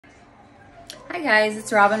Hi guys,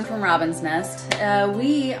 it's Robin from Robin's Nest.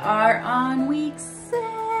 We are on week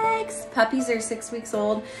 6. Puppies are 6 weeks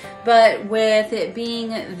old, but with it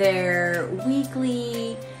being their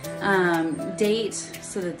weekly date,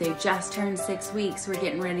 so that they just turned 6 weeks, we're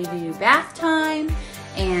getting ready to do bath time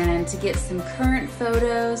and to get some current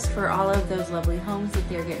photos for all of those lovely homes that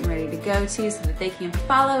they're getting ready to go to so that they can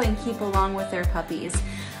follow and keep along with their puppies.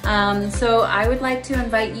 So I would like to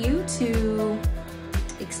invite you to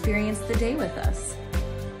experience the day with us.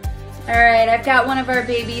 All right, I've got one of our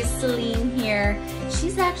babies, Celine, here.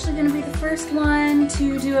 She's actually gonna be the first one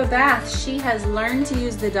to do a bath. She has learned to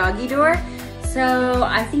use the doggy door, so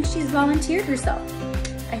I think she's volunteered herself.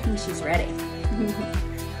 I think she's ready.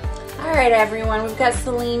 All right, everyone, we've got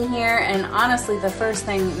Celine here, and honestly, the first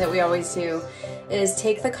thing that we always do is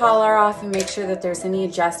take the collar off and make sure that there's any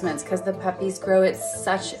adjustments, because the puppies grow at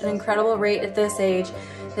such an incredible rate at this age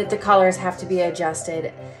that the collars have to be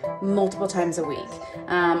adjusted multiple times a week.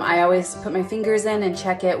 I always put my fingers in and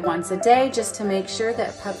check it once a day just to make sure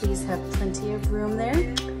that puppies have plenty of room there,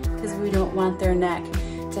 because we don't want their neck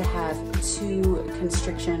to have too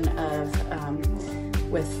constriction of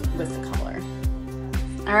with the collar.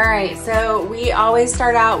 All right, so we always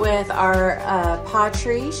start out with our Paw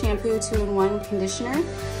Tree Shampoo 2-in-1 Conditioner.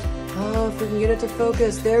 Oh, if we can get it to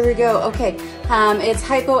focus, there we go. Okay, it's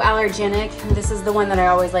hypoallergenic. This is the one that I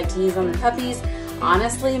always like to use on the puppies.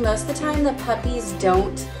 Honestly, most of the time the puppies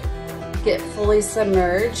don't get fully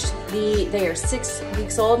submerged. They are 6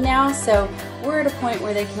 weeks old now, so we're at a point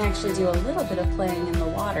where they can actually do a little bit of playing in the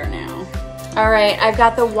water now. All right, I've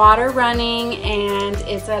got the water running and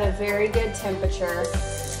it's at a very good temperature.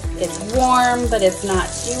 It's warm, but it's not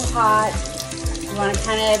too hot. You want to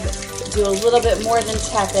kind of do a little bit more than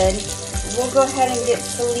tepid. We'll go ahead and get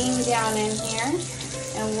Celine down in here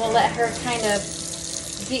and we'll let her kind of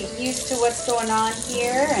get used to what's going on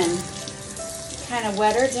here and kind of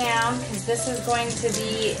wet her down, because this is going to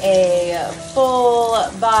be a full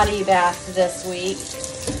body bath this week.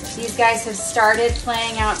 These guys have started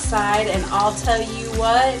playing outside, and I'll tell you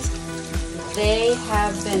what, they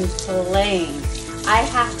have been playing. I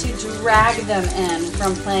have to drag them in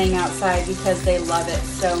from playing outside because they love it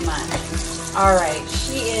so much. All right,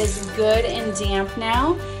 she is good and damp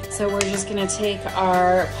now, so we're just gonna take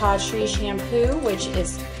our Paw Tree shampoo, which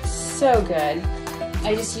is so good.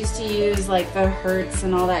 I just used to use like the Hertz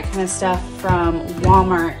and all that kind of stuff from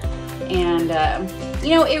Walmart, and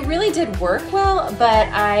you know, it really did work well, but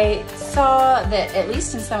I saw that at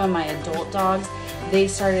least in some of my adult dogs, they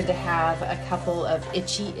started to have a couple of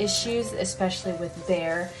itchy issues, especially with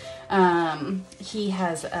Bear. He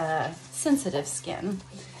has a sensitive skin,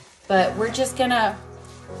 but we're just gonna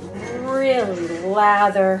really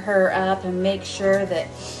lather her up and make sure that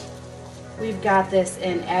we've got this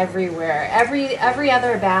in everywhere. Every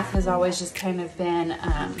other bath has always just kind of been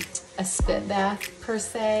a spit bath per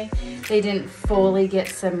se. They didn't fully get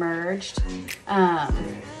submerged,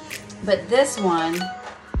 but this one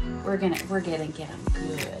we're gonna get them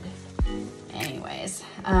good. Anyways,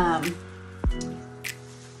 let's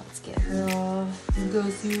get her off. Go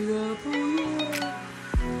suit up. Oh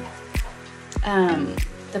yeah.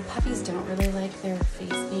 The puppies don't really like their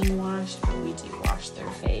face being washed, but we do wash their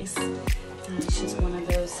face. It's just one of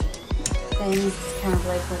those things. It's kind of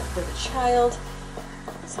like with a child.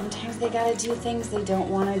 Sometimes they gotta do things they don't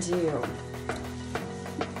want to do.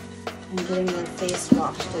 And getting their face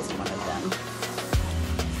washed is one of them.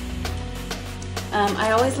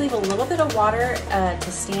 I always leave a little bit of water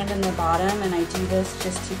to stand in the bottom, and I do this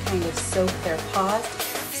just to kind of soak their paws.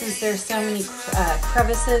 Since there's so many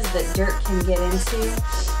crevices that dirt can get into,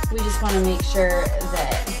 we just want to make sure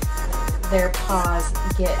that their paws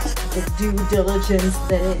get the due diligence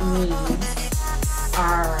that it needs.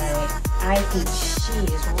 All right, I think she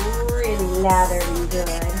is really lathered and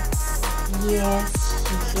good. Yes,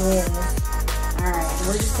 she is. All right,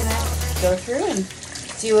 we're just gonna go through and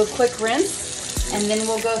do a quick rinse, and then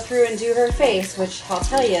we'll go through and do her face, which I'll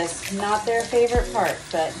tell you is not their favorite part,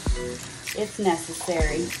 but it's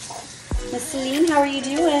necessary. Miss Celine, how are you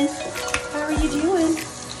doing? How are you doing?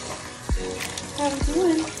 How are you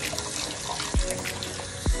doing?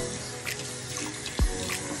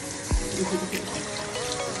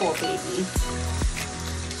 Poor baby.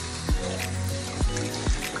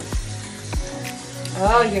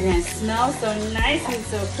 Oh, you're gonna smell so nice and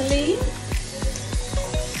so clean.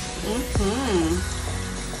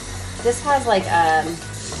 This has like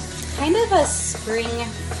kind of a spring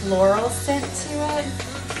floral scent to it.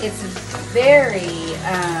 It's very,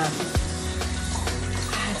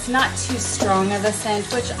 it's not too strong of a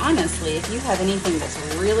scent, which honestly, if you have anything that's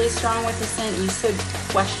really strong with the scent, you should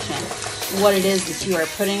question what it is that you are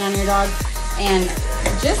putting on your dog. And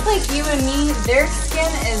just like you and me, their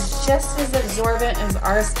skin is just as absorbent as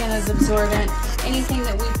our skin is absorbent. Anything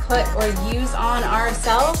that we put or use on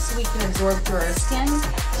ourselves, we can absorb through our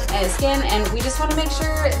skin, and we just want to make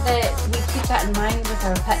sure that we keep that in mind with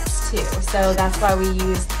our pets too. So that's why we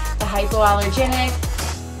use the hypoallergenic,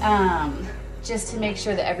 just to make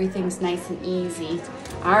sure that everything's nice and easy.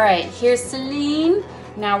 All right, here's Celine.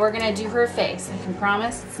 Now we're gonna do her face. I can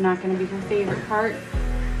promise it's not gonna be her favorite part,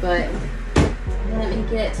 but let me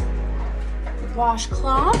get the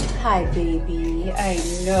washcloth. Hi, baby. I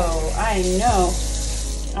know.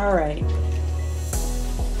 All right.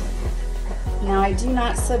 Now I do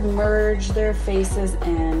not submerge their faces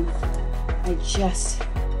in. I just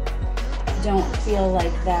don't feel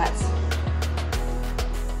like that's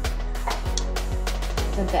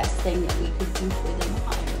the best thing that we could do for them.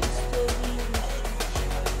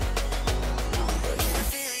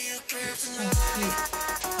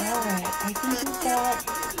 Alright, I think we've got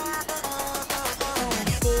our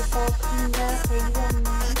face all cleaned up. Are you all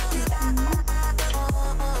nice and clean?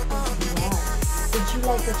 Yes, you are. Would you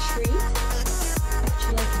like a treat? Would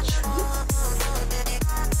you like a treat?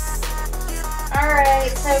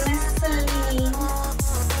 Alright, so Miss Celine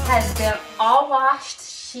has been all washed.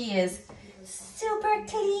 She is super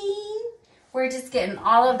clean. We're just getting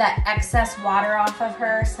all of that excess water off of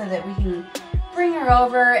her so that we can bring her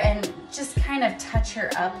over and just kind of touch her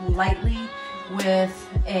up lightly with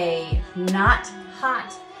a not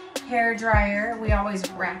hot hair dryer. We always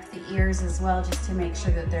wrap the ears as well just to make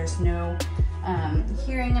sure that there's no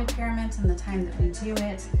hearing impairment in the time that we do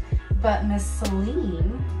it. But Miss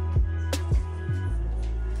Celine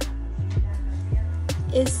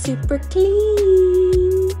is super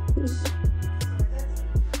clean.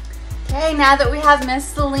 Okay, now that we have Miss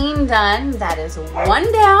Celine done, that is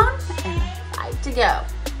one down and 5 to go.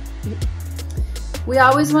 We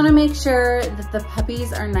always want to make sure that the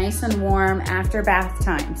puppies are nice and warm after bath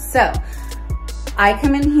time. So I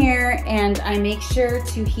come in here and I make sure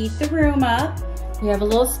to heat the room up. We have a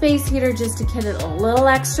little space heater just to get it a little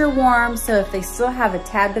extra warm, so if they still have a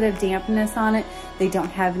tad bit of dampness on it, they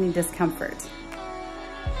don't have any discomfort.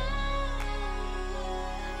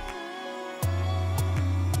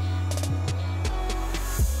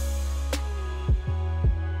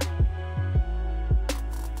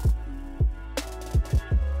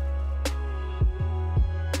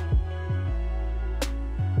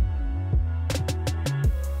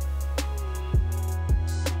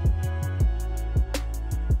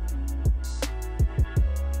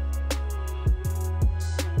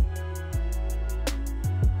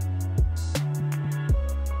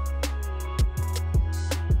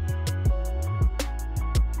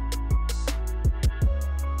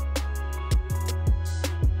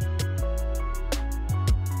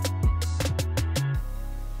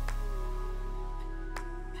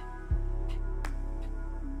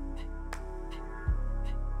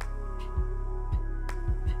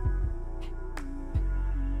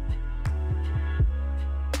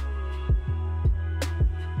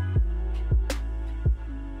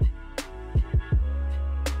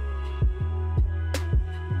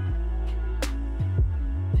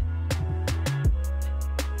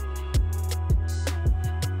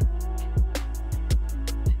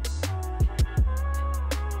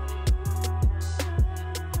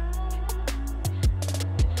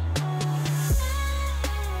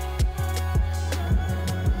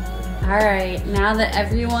 All right, now that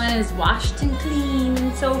everyone is washed and clean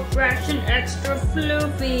and so fresh and extra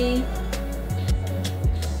floofy,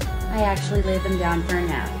 I actually laid them down for a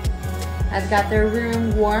nap. I've got their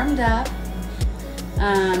room warmed up.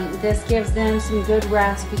 This gives them some good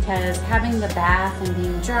rest because having the bath and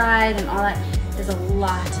being dried and all that is a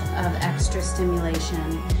lot of extra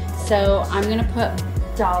stimulation. So I'm gonna put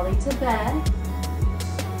Dolly to bed.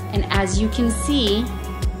 And as you can see,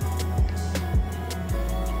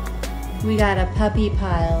 we got a puppy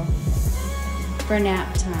pile for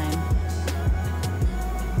nap time.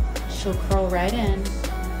 She'll curl right in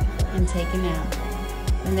and take a nap.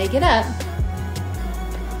 When they get up,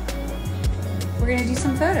 we're gonna do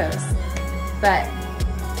some photos. But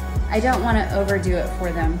I don't wanna overdo it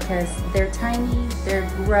for them because they're tiny, they're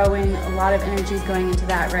growing, a lot of energy is going into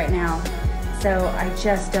that right now. So I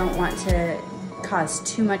just don't want to cause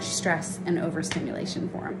too much stress and overstimulation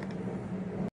for them.